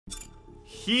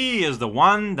he is the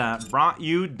one that brought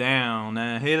you down.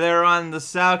 Hey there on the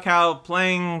SoundCloud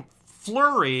playing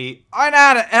Flurry. I'm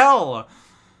at an L.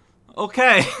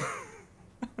 Okay.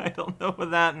 I don't know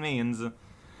what that means.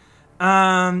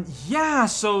 Yeah,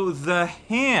 so the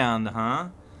hand, huh?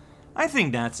 I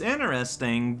think that's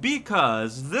interesting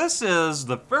because this is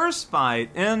the first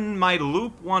fight in my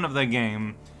loop 1 of the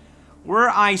game where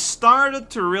I started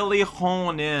to really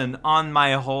hone in on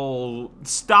my whole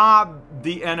stop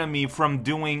the enemy from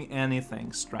doing anything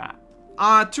strat.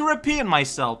 To repeat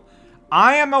myself,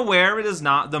 I am aware it is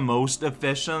not the most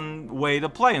efficient way to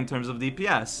play in terms of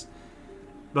DPS,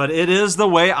 but it is the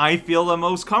way I feel the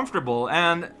most comfortable,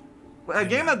 and a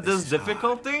game at this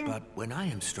difficulty, but when I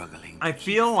am struggling, I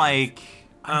feel like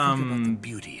I think about the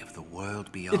beauty of the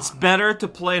world beyond. it's better to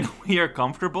play in a way you're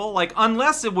comfortable, like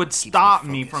unless it would stop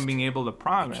me from being able to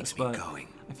progress, but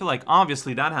I feel like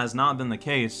obviously that has not been the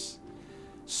case.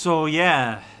 So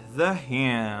yeah, the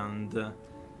hand.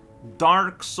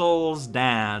 Dark Souls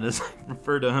Dad, as I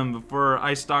referred to him before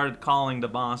I started calling the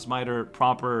boss by their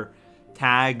proper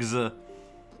tags. This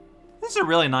is a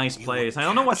really nice place. I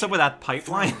don't know what's up with that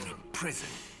pipeline. Prison,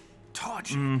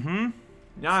 torture.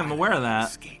 Yeah, I'm aware of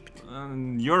that.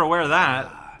 You're aware of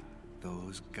that.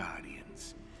 Those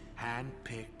guardians,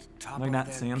 handpicked, top like of that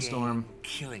their sandstorm. game,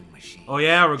 killing machines. Oh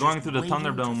yeah, we're going Just through the waiting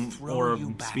to Thunderdome throw you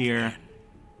orb back sphere. in.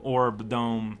 Orb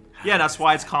dome. Yeah, that's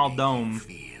why it's called dome.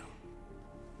 Feel.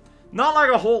 Not like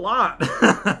a whole lot.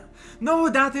 No,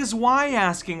 that is why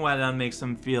asking why that makes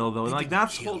him feel, though. Like,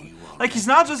 that's whole, like, he's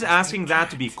not just asking that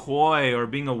to be coy or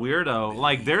being a weirdo.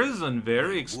 Like, there is a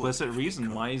very explicit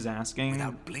reason why he's asking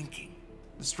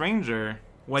the stranger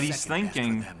what he's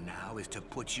thinking.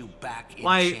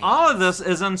 Like, all of this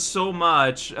isn't so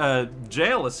much a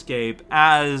jail escape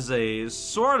as a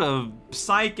sort of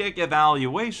psychic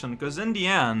evaluation, because in the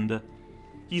end,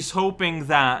 he's hoping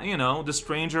that, you know, the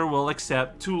stranger will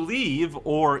accept to leave,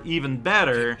 or even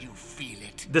better,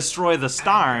 destroy the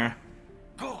star.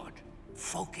 Good.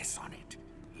 Focus on it.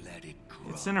 Let it grow.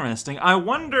 It's interesting. I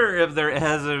wonder if there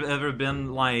has ever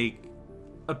been, like,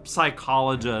 a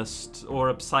psychologist or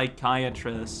a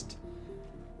psychiatrist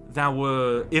that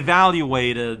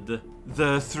evaluated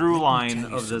the through line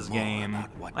of this game.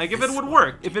 Like, if it would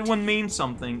work, if it would mean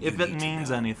something, if it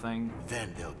means anything.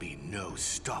 Then there'll be no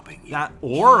stopping you. That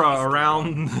aura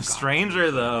around the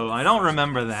stranger, though, I don't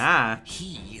remember that.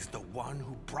 He is the one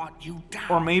who brought you down.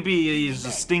 Or maybe he's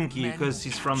stinky because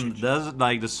he's from the desert,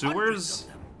 like the sewers.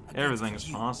 Everything is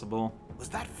possible. Was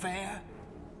that fair?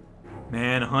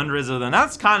 Man, hundreds of them.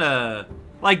 That's kind of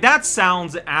like, that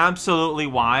sounds absolutely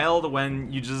wild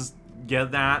when you just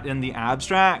get that in the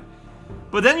abstract.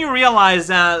 But then you realize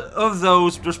that of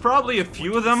those, there's probably a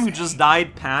few of them who just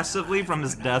died passively from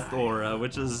his death aura,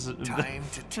 which is time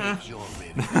to take your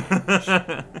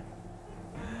revenge.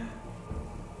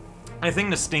 I think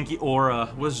the stinky aura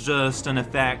was just an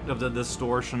effect of the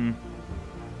distortion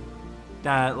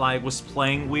that, like, was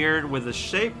playing weird with his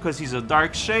shape, because he's a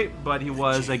dark shape, but he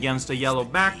was against a yellow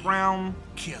background.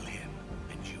 Kill him,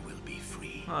 and you will be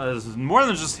free. It's more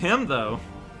than just him, though.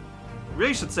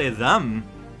 Really should say them.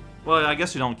 Well, I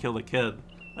guess you don't kill the kid.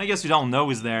 I guess you don't know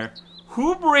he's there.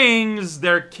 Who brings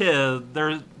their kid,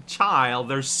 their child,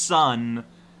 their son,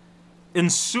 in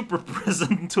super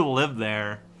prison to live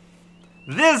there?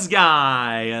 This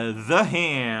guy, the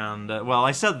hand. Well,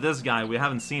 I said this guy, we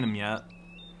haven't seen him yet.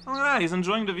 Look at that, he's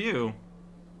enjoying the view.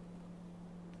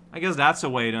 I guess that's a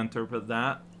way to interpret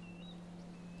that.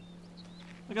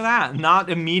 Look at that, not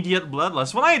immediate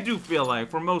bloodlust. Well, I do feel like,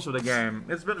 for most of the game,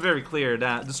 it's been very clear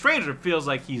that the stranger feels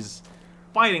like he's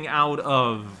fighting out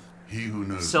of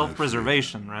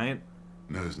self-preservation, right?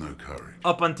 Knows no courage.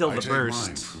 Up until the I take mine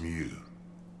burst. from you.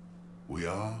 We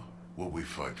are what we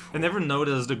fight for. I never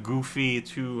noticed the goofy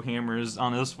 2 hammers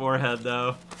on his forehead,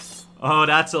 though. Oh,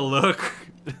 that's a look.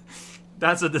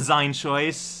 That's a design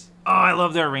choice. Oh, I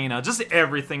love the arena. Just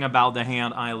everything about the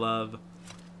hand I love.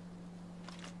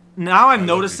 Now I'm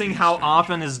noticing how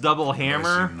often his double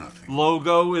hammer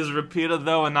logo is repeated,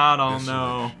 though, and I don't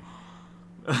know.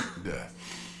 Death.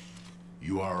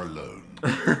 You are alone.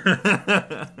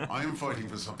 I am fighting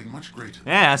for something much greater.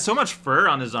 Yeah, so much fur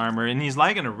on his armor, and he's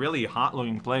like in a really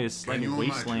hot-looking place, like a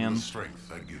wasteland. The strength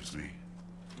that gives me?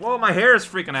 Whoa, my hair is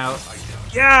freaking out.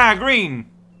 Yeah, green.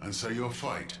 And so your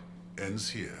fight ends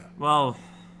here. Well,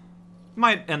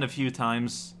 might end a few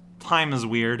times. Time is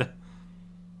weird.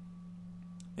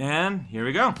 And here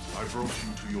we go. I brought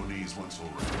you to your knees once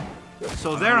already.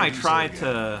 So there I tried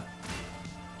to...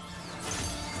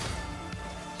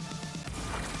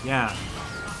 Yeah.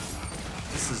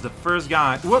 This is the first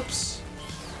guy, whoops,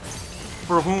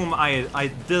 for whom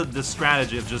I did this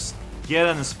strategy of just get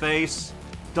in his face,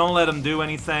 Don't let him do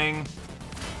anything.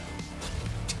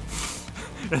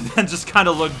 And then just kind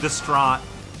of look distraught.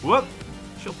 Whoop!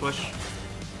 She'll push.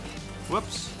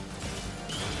 Whoops.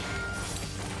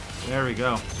 There we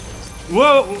go.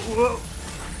 Whoa! Whoa!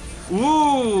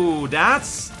 Ooh,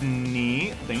 that's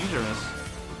neat. Dangerous.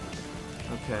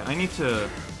 Okay, I need to...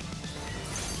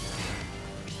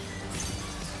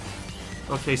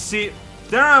 Okay, see,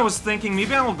 there I was thinking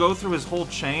maybe I will go through his whole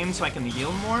chain so I can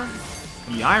heal more.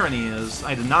 And the irony is,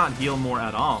 I did not heal more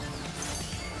at all.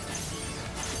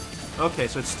 Okay,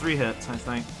 so it's 3 hits, I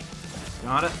think.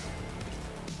 Got it.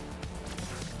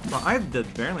 Well, I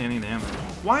did barely any damage.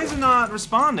 Why is it not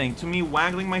responding to me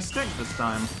waggling my stick this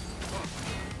time?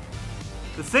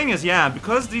 The thing is, yeah,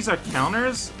 because these are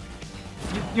counters,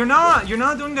 you're not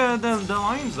doing the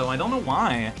lines though. I don't know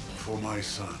why. For my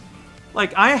son.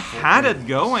 Like, I had it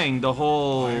going, the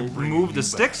whole move the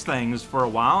sticks things for a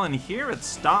while, and here it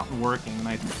stopped working, and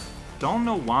I don't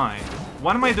know why.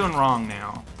 What am I doing wrong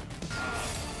now?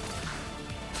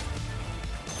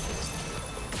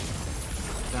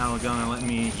 That'll gonna let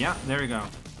me... Yeah, there we go.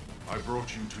 I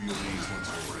brought you to your knees once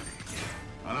already,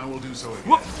 and I will do so again.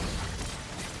 Whoop.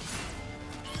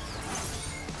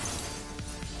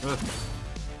 Ugh.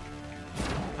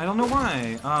 I don't know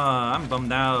why. I'm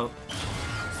bummed out.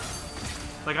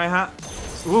 Like, I had...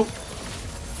 Whoop!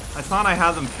 I thought I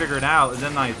had them figured out, and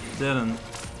then I didn't.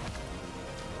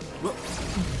 Whoop.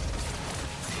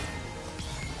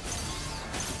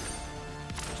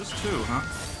 Just 2, huh?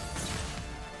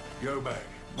 Go back.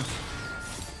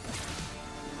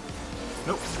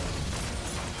 Nope.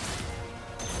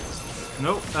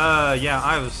 Nope. Yeah,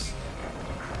 I was...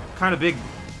 kind of big...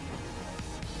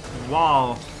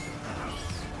 wall...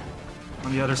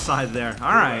 on the other side there.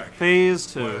 Alright, phase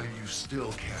 2. Well, you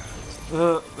still can.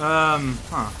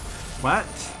 Huh. What?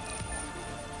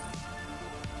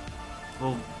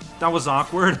 Well, that was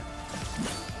awkward.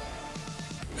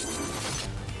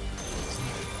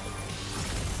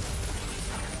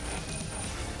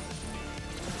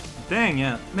 Dang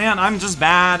it. Man, I'm just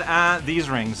bad at these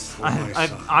rings.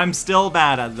 I'm still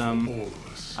bad at them.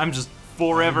 I'm just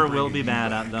forever will be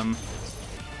bad at them.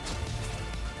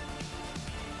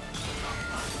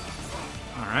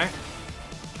 Alright.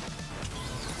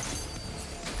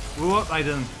 Whoop, I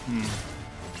didn't.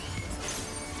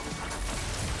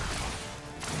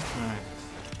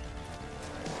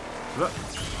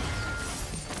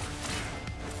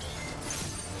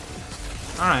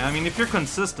 Alright, I mean, if you're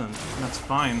consistent, that's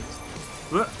fine.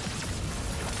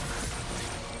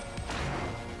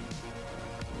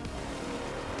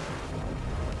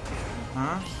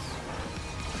 Huh?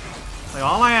 Like,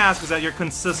 all I ask is that you're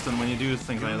consistent when you do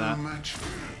things like that.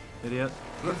 Idiot.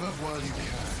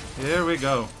 Here we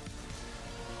go.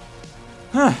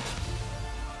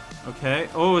 Okay.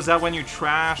 Oh, is that when you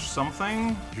trash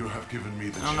something? You have given me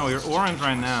the I don't know, you're orange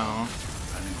right now.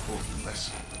 An important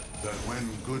lesson that when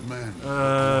good men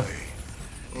look away,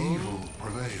 evil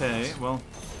prevails. Okay, well,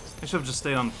 I should have just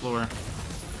stayed on the floor.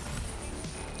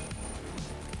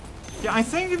 Yeah, I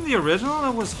think in the original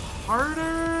it was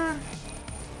harder.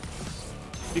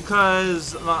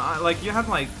 Because, like, you had,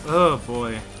 like, oh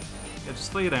boy. Yeah,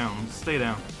 just lay down. Just stay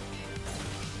down.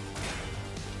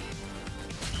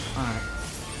 Alright.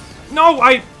 No!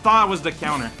 I thought it was the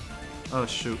counter. Oh,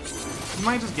 shoot. He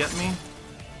might just get me.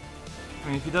 I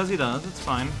mean, if he does, he does. It's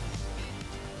fine.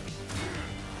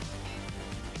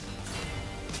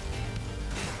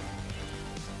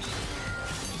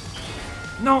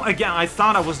 No, again, I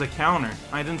thought it was the counter.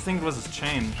 I didn't think it was his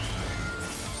chain.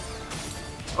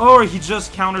 Or he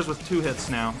just counters with 2 hits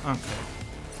now. Okay.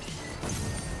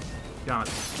 Got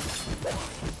it.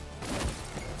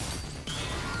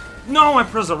 No, I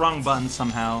pressed the wrong button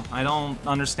somehow. I don't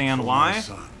understand why.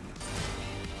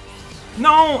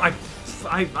 No, I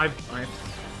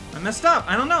messed up.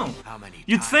 I don't know.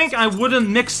 You'd think I wouldn't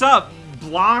mix up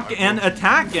block and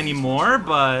attack anymore,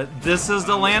 but this is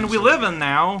the land we live in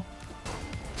now.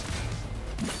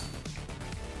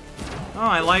 Oh,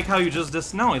 I like how you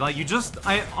just no, like you just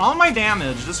all my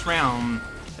damage this round,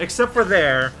 except for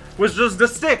there, was just the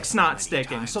sticks not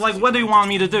sticking. So like, what do you want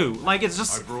me to do? Like, it's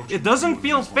just it doesn't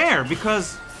feel fair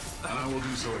because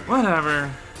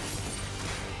whatever.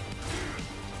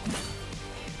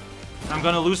 I'm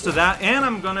gonna lose to that, and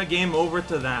I'm gonna game over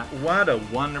to that. What a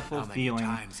wonderful feeling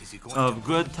of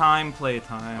good time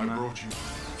playtime.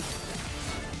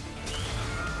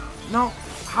 No,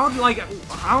 how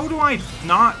do I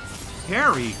not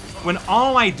parry when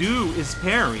all I do is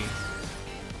parry?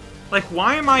 Like,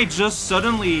 why am I just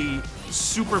suddenly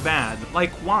super bad?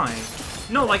 Like, why?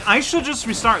 No, like, I should just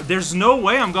restart. There's no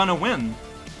way I'm gonna win.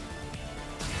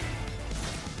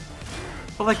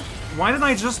 But like, why did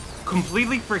I just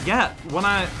completely forget when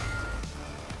I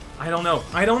don't know.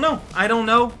 I don't know. I don't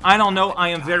know. I don't know. I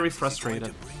am very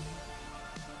frustrated.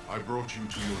 I brought you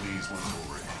to your knees once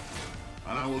already,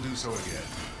 and I will do so again.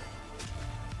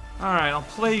 Alright, I'll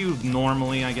play you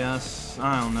normally, I guess.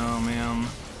 I don't know, man.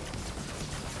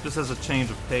 Just as a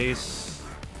change of pace.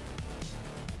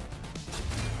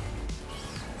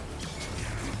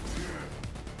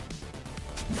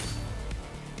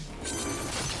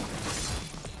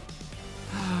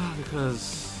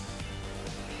 Because...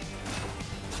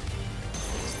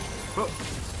 oh.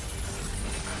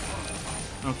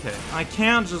 Okay, I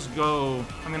can't just go...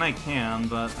 I mean, I can,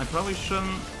 but I probably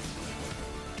shouldn't.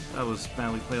 That was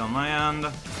badly played on my end.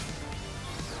 Alright,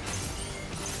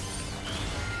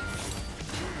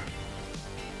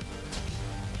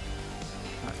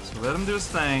 so let him do his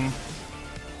thing.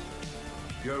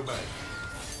 Go back.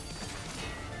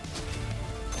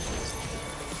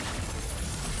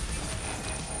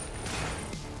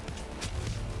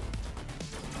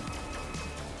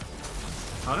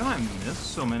 How did I miss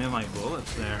so many of my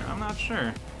bullets there? I'm not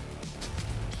sure.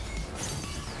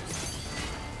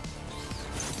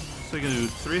 So you can do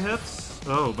 3 hits?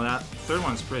 Oh, but that third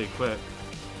one's pretty quick.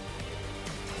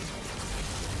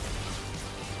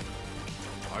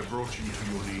 I brought you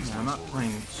to your knees Yeah, I'm once not already,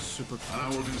 playing super quick. and I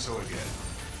will do so again.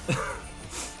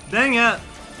 Dang it!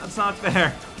 That's not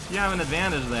fair. You have an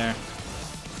advantage there.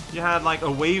 You had like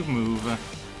a wave move.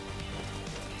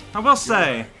 I will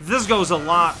say, this goes a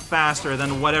lot faster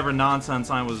than whatever nonsense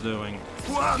I was doing.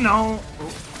 Whoa, no!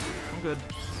 Oh, I'm good.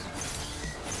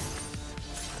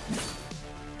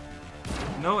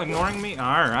 No ignoring me?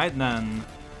 Alright then.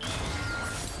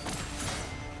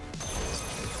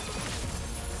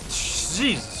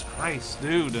 Jesus Christ,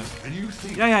 dude. And you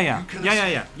think Yeah. you can Yeah.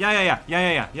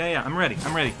 I'm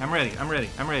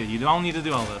ready. You don't need to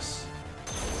do all this.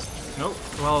 Nope.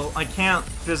 Well, I can't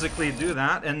physically do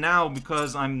that, and now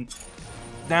because I'm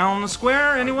down the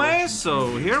square anyway,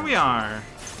 so here we are.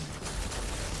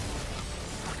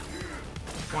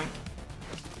 Point.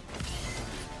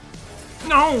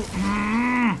 No!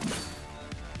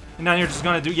 And now you're just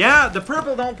gonna do... yeah, the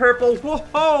purple don't purple!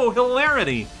 Whoa,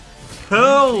 hilarity!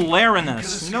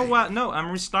 Hilariness. You know what? No,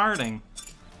 I'm restarting.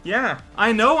 Yeah,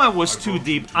 I know I was too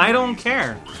deep. I don't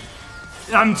care.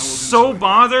 I'm so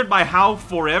bothered by how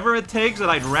forever it takes that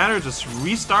I'd rather just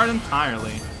restart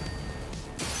entirely.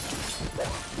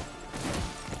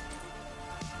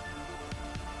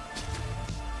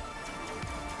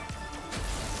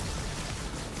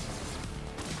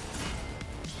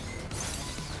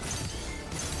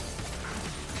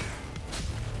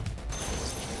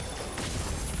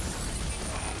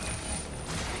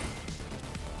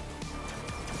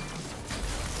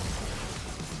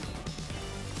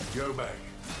 Go back.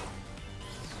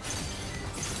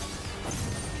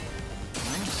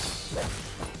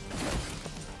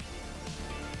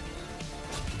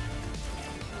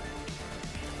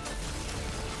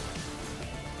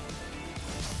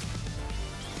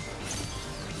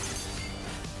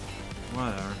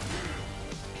 Whatever.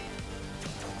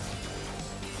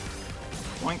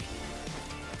 Boink.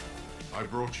 I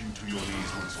brought you to your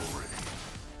knees once already,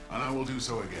 and I will do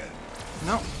so again.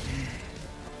 No.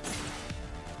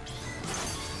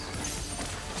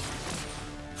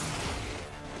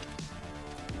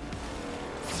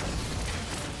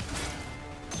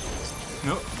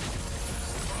 Nope.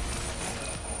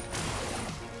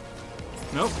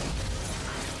 Nope.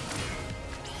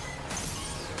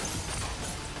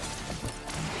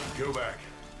 Go back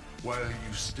while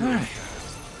you still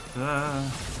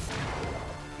can.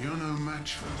 You're no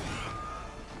match for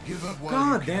me. Give up while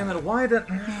God you damn can. it, why did...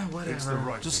 It's whatever. the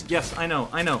right Just, thing. yes, I know.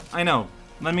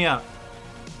 Let me up.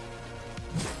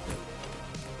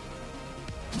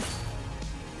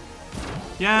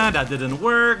 Yeah, that didn't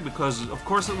work, because of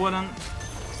course it wouldn't.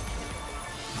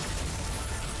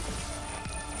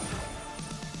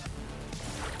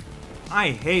 I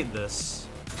hate this.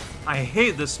 I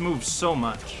hate this move so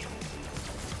much.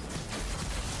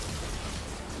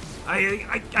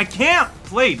 I can't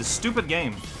play this stupid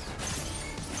game.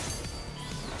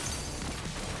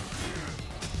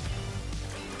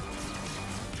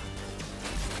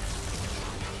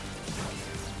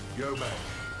 Go back.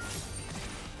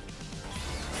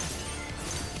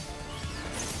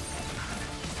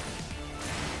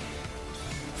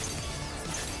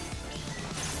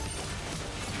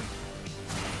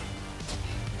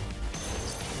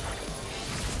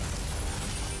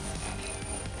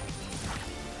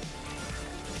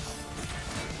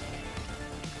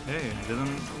 Hey, I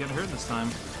didn't get hurt this time.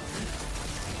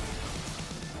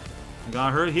 I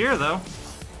got hurt here, though.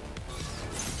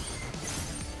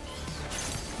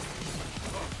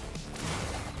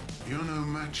 You're no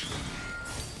match for me.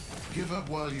 Give up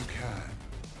while you can.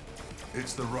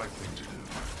 It's the right thing to do.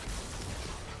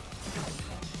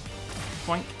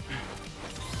 Point.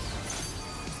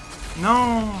 No,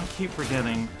 I keep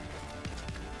forgetting.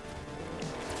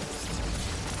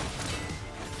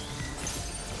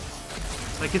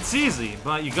 Like, it's easy,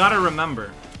 but you gotta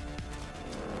remember.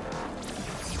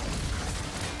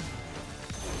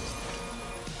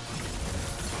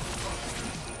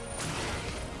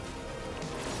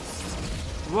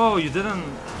 Whoa, you didn't...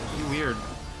 You weird.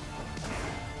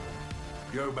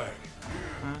 Go back.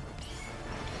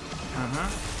 Uh-huh.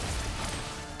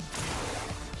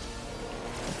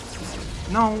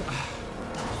 No.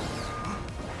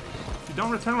 You don't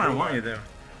return where I want you there.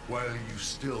 While you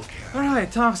still can.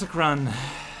 Alright, Toxic Run.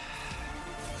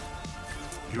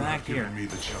 You Back have given here. me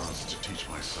the chance to teach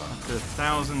my son. After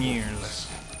 1,000 years.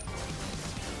 Lesson.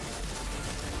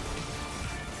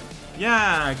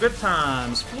 Yeah, good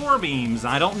times. Floor beams.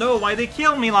 I don't know why they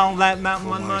kill me all that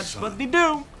one much, but they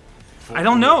do. I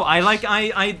don't know.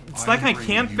 It's like I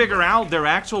can't figure out their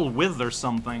actual width or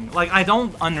something. Like, I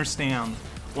don't understand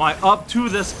why up to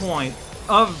this point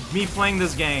of me playing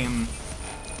this game,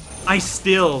 I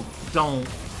still don't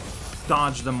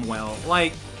dodge them well.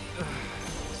 Like,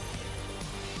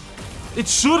 it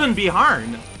shouldn't be hard.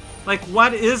 Like,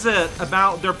 what is it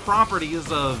about their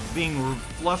properties of being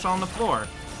flush on the floor?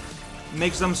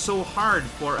 Makes them so hard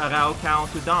for a Raokao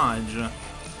to dodge?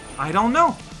 I don't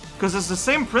know. Because it's the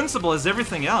same principle as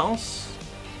everything else.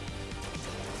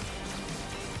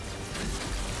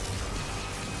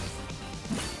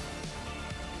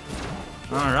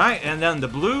 Alright, and then the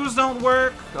blues don't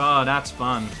work. Oh, that's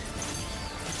fun.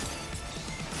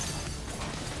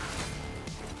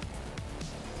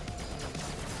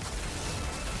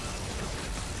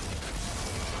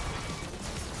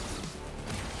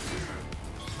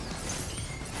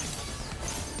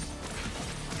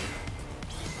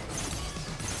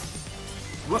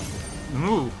 What?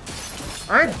 Ooh.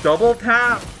 I double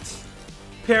tapped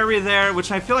parry there,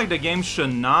 which I feel like the game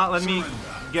should not let me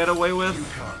get away with.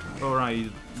 Alright,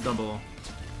 you double.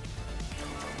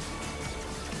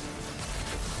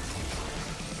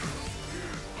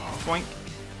 Point.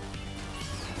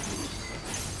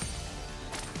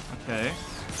 Okay.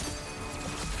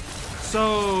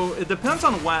 So, it depends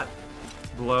on what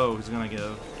blow he's gonna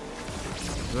give.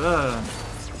 Ugh.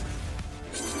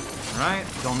 Alright,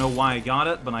 don't know why I got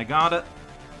it, but I got it.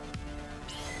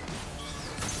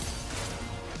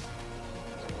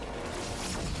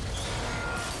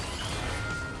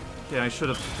 Okay, I should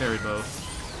have parried both.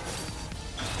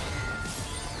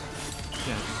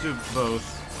 Yeah, just do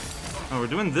both. Oh, we're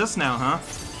doing this now, huh?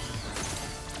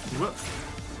 Whoop.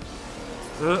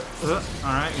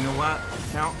 Alright, you know what?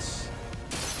 Counts.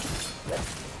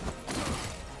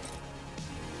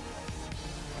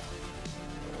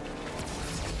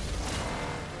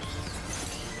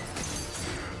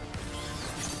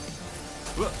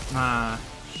 Whoop. Nah,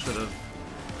 should've.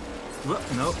 Whoop,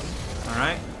 nope.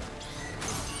 Alright.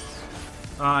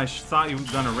 I thought you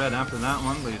were gonna red after that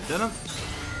one, but you didn't.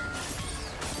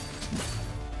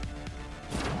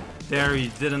 There, you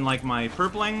didn't like my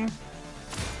purpling.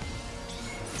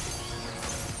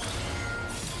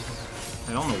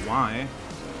 I don't know why.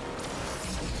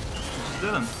 I just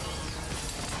didn't.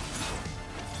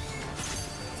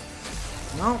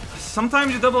 No,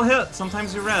 sometimes you double hit,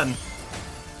 sometimes you red.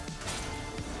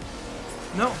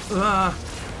 No,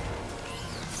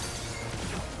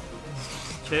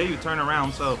 Okay, you turn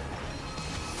around, so...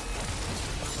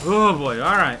 Oh boy,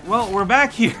 alright. Well, we're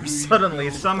back here suddenly,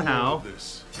 somehow.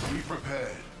 Be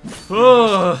prepared.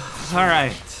 Oh,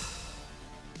 alright.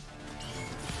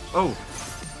 Oh.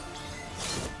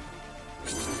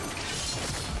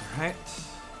 Alright.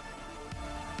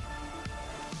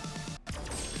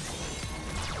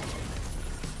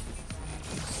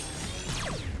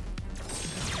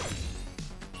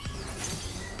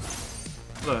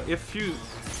 Look, if you...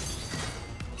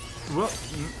 Well,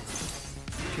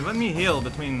 if you let me heal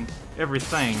between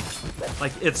everything,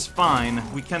 like, it's fine.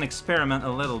 We can experiment a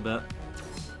little bit.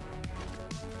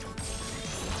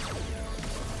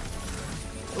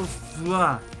 Oof,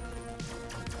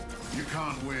 You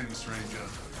can't win, stranger.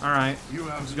 alright, You I'm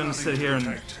have just gonna nothing sit to here and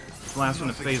protect, blast in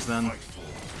the nothing face to then. fight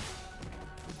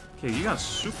for. Okay, you got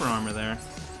super armor there.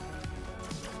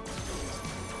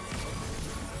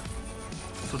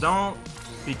 So don't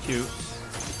be cute.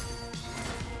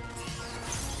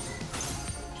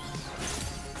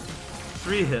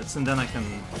 Three hits and then I can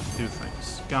do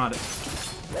things. Got it.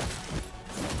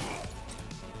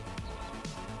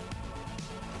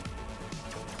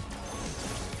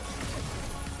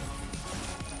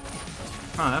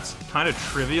 Huh, that's kind of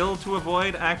trivial to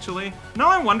avoid, actually. No,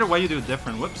 I wonder why you do it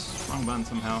different. Whoops, wrong button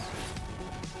somehow.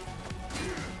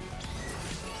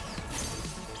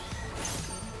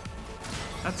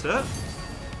 That's it?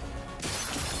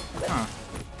 Huh.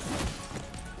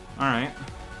 Alright.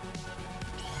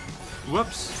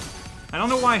 Whoops. I don't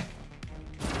know why.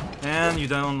 And you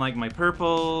don't like my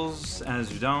purples,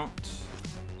 as you don't.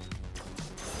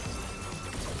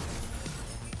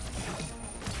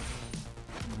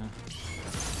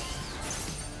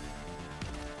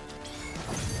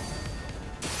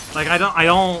 Like, I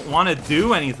don't want to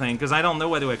do anything, because I don't know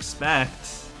what to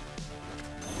expect.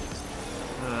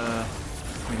 I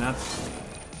mean, that's...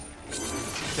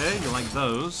 Okay, you like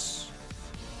those.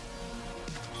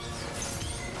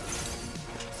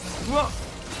 Whoa!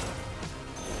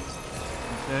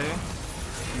 Okay.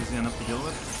 Easy enough to deal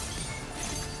with.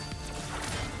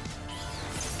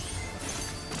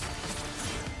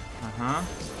 Uh-huh.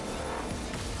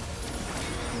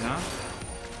 Yeah.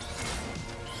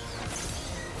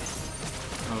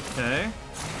 Okay.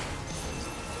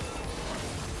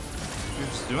 You're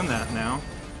just doing that now.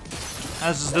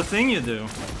 As is the thing you do.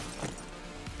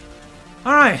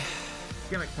 Alright.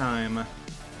 Gimmick time.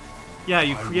 Yeah,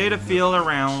 you create a field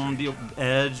around the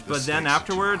edge, but then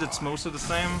afterwards it's most of the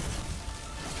same.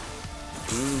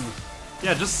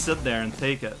 Yeah, just sit there and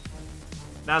take it.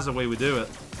 That's the way we do it.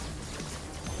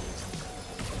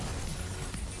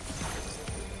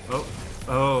 Oh.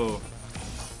 Oh.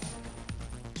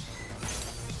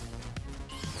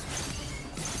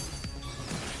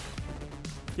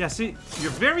 Yeah, see,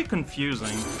 you're very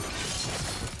confusing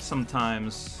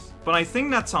sometimes, but I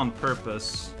think that's on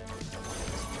purpose.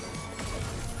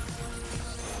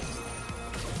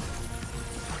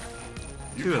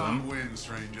 Two of them. Win,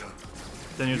 stranger.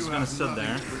 Then you're just gonna sit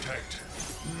there. To protect,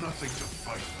 nothing to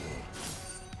fight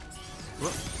for.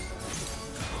 Whoop.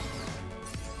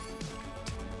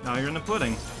 Now you're in the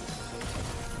pudding.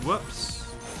 Whoops.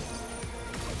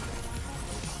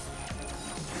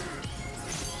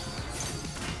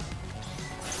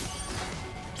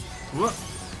 Whoop.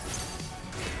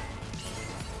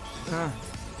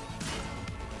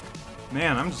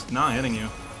 Man, I'm just not hitting you.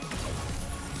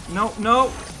 No,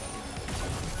 no.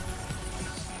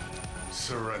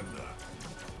 Surrender.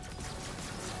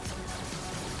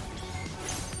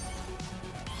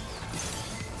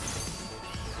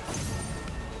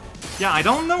 Yeah, I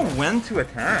don't know when to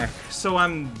attack, so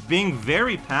I'm being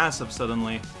very passive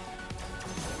suddenly.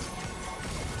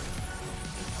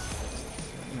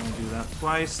 I'm gonna do that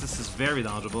twice. This is very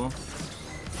dodgeable.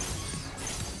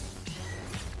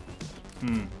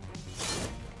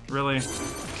 Really?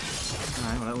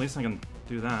 Alright, well at least I can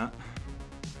do that.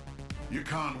 You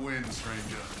can't win,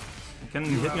 stranger. I can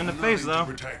hit you in the face though.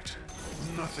 To protect,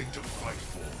 nothing to fight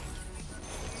for.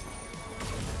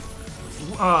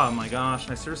 Oh my gosh,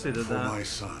 I seriously did that. For my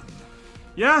son.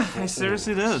 Yeah, I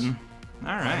seriously did.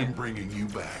 Alright. I'm bringing you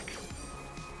back.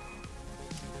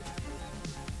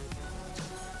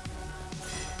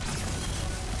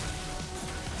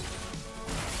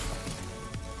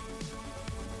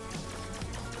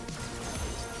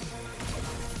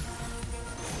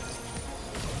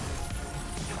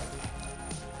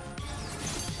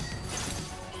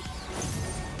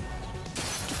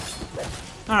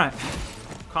 Alright.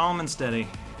 Calm and steady.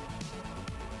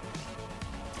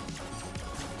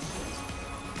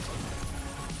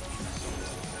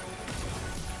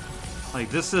 Like,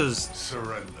 this is...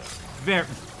 Surrender. Very...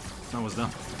 That was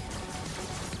done.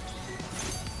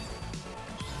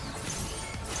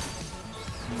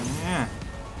 Yeah.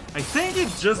 I think it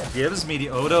just gives me the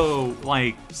auto,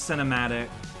 like, cinematic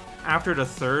after the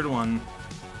third one.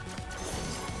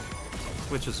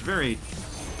 Which is very...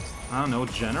 I don't know,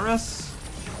 generous?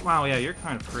 Wow, yeah, you're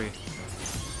kind of free.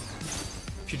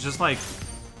 If you just, like...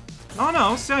 Oh,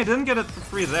 no, see, I didn't get it for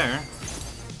free there.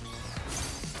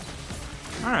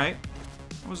 Alright.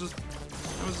 I was just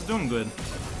doing good,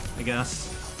 I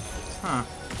guess. Huh.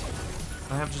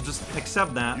 I have to just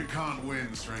accept that. You can't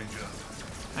win, stranger.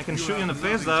 I can shoot you in the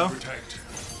face, though. Protect,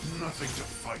 nothing to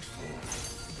fight for.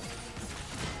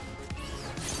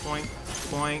 Boink,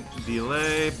 boink,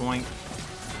 delay, boink.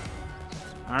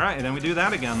 Alright, then we do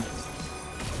that again.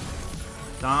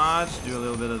 Dodge, do a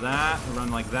little bit of that,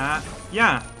 run like that.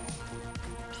 Yeah.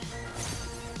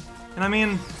 And I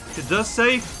mean, it does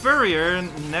say Furier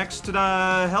next to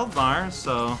the health bar,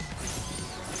 so...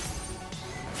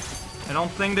 I don't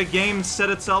think the game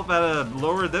set itself at a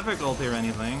lower difficulty or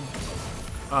anything.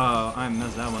 Oh, I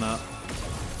messed that one up.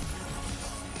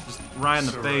 Just right in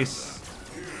the face.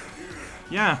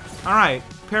 Yeah, alright.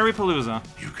 Parry-palooza.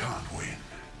 You can't win.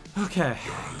 Okay.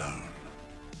 You're alone.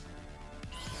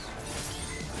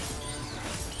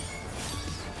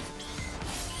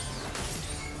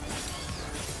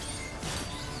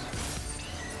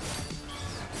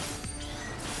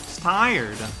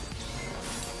 tired.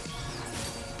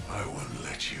 I won't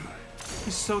let you.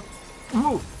 He's so...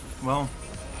 Ooh. Well,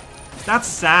 that's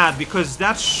sad because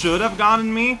that should have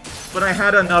gotten me, but I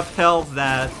had enough health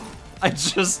that I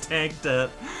just tanked it.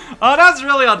 Oh, that's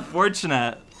really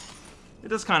unfortunate.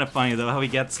 It is kind of funny though how he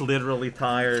gets literally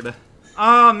tired.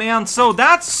 Oh man, so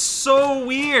that's so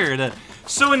weird.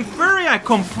 So in Furier I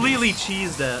completely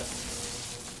cheesed it.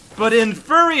 But in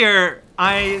Furier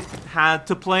I had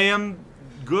to play him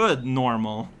good,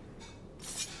 normal.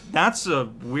 That's a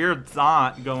weird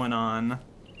thought going on.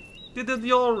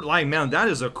 Like, man, that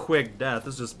is a quick death.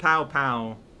 It's just pow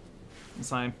pow.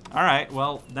 It's like, alright,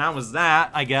 well, that was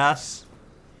that, I guess.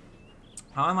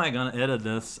 How am I gonna edit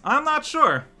this? I'm not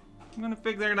sure. I'm gonna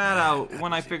figure that out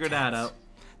when I figure that out.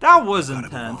 That was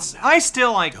intense. I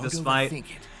still like this fight.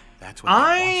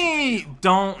 I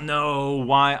don't know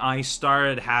why I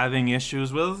started having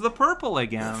issues with the purple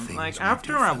again. Like,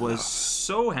 after I was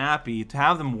so happy to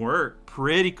have them work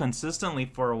pretty consistently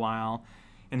for a while,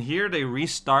 and here they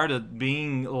restarted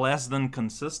being less than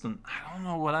consistent. I don't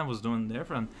know what I was doing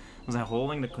different. Was I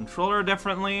holding the controller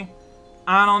differently?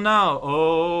 I don't know.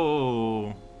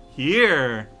 Oh,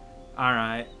 here.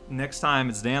 Alright, next time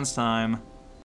it's dance time.